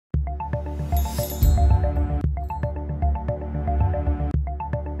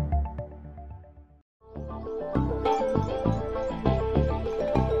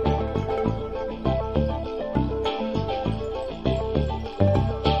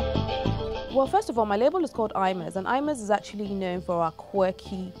Well, first of all, my label is called Imas, and Imas is actually known for our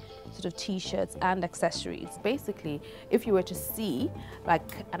quirky sort of t-shirts and accessories. Basically, if you were to see like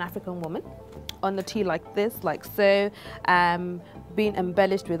an African woman on the tee like this, like so, being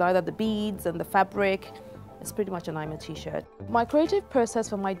embellished with either the beads and the fabric, it's pretty much an Ima t-shirt. My creative process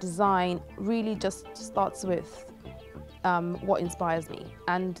for my design really just starts with what inspires me,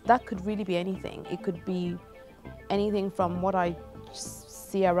 and that could really be anything. It could be anything from what I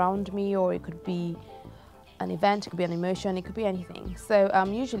see around me, or it could be an event, it could be an emotion, it could be anything. So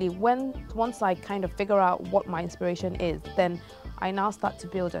usually once I kind of figure out what my inspiration is, then I now start to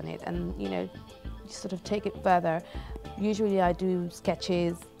build on it and, you know, sort of take it further. Usually I do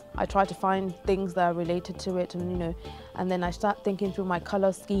sketches. I try to find things that are related to it, and, you know, and then I start thinking through my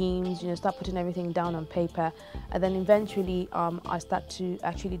color schemes, you know, start putting everything down on paper, and then eventually I start to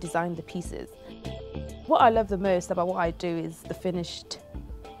actually design the pieces. What I love the most about what I do is the finished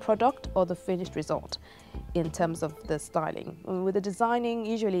product or the finished result in terms of the styling. With the designing,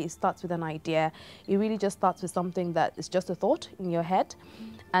 usually it starts with an idea. It really just starts with something that is just a thought in your head,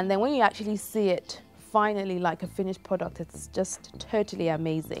 and then when you actually see it finally like a finished product, it's just totally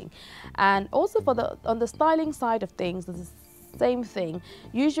amazing. And also on the styling side of things, it's the same thing.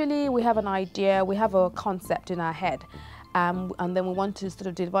 Usually we have an idea, we have a concept in our head, and then we want to sort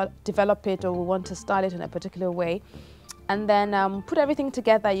of develop it, or we want to style it in a particular way. And then put everything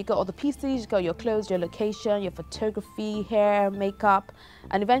together. You got all the pieces, you got your clothes, your location, your photography, hair, makeup,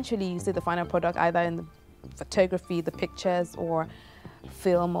 and eventually you see the final product either in the photography, the pictures, or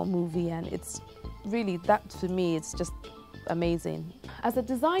film or movie, and it's really, that to me, it's just amazing. As a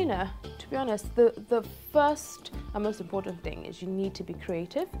designer, to be honest, the first and most important thing is you need to be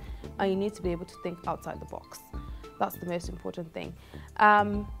creative, and you need to be able to think outside the box. That's the most important thing.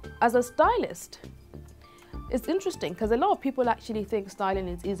 As a stylist, it's interesting because a lot of people actually think styling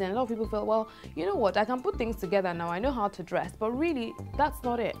is easy, and a lot of people feel, well, you know what, I can put things together now, I know how to dress, but really, that's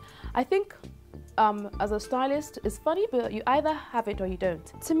not it. I think as a stylist, it's funny, but you either have it or you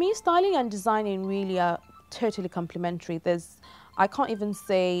don't. To me, styling and designing really are totally complementary. I can't even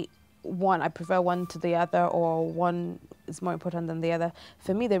say I prefer one to the other, or one is more important than the other.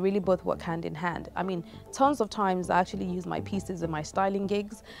 For me, they really both work hand in hand. I mean, tons of times I actually use my pieces in my styling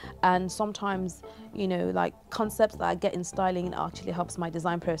gigs, and sometimes, you know, like concepts that I get in styling actually helps my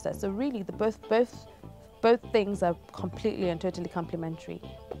design process. So really, both things are completely and totally complementary.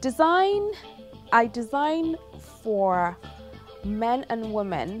 I design for men and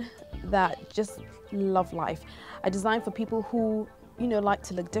women that just love life. I design for people who, you know, like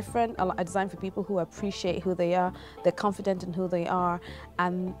to look different. I design for people who appreciate who they are, they're confident in who they are,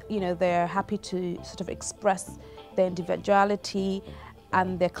 and, you know, they're happy to sort of express their individuality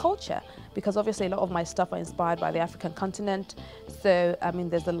and their culture, because obviously a lot of my stuff are inspired by the African continent. So, I mean,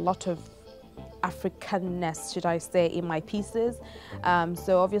 there's a lot of Africanness, should I say, in my pieces.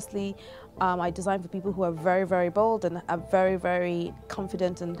 So obviously, I design for people who are very, very bold and are very, very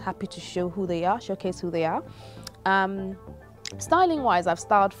confident and happy to show who they are, showcase who they are. Styling-wise, I've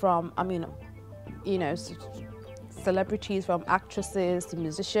styled from, I mean, you know, celebrities, from actresses to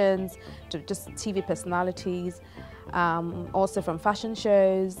musicians to just TV personalities, also from fashion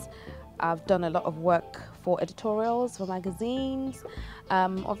shows. I've done a lot of work for editorials, for magazines,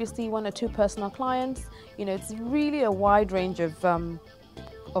 obviously 1 or 2 personal clients. You know, it's really a wide range of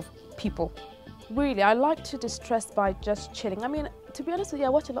people. Really, I like to distress by just chilling. I mean, to be honest with you, I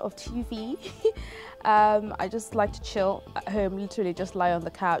watch a lot of TV. I just like to chill at home, literally just lie on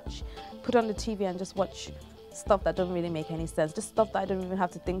the couch, put on the TV and just watch stuff that don't really make any sense, just stuff that I don't even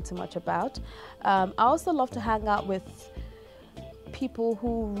have to think too much about. I also love to hang out with people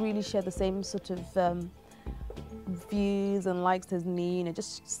who really share the same sort of views and likes as me, you know,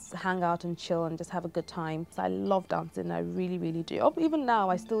 just hang out and chill and just have a good time. So I love dancing, I really, really do. Oh, even now,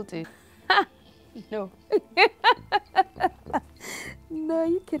 I still do. No. No,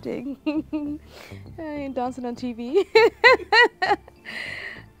 you're kidding. I ain't dancing on TV.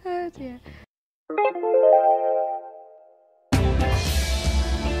 Oh dear.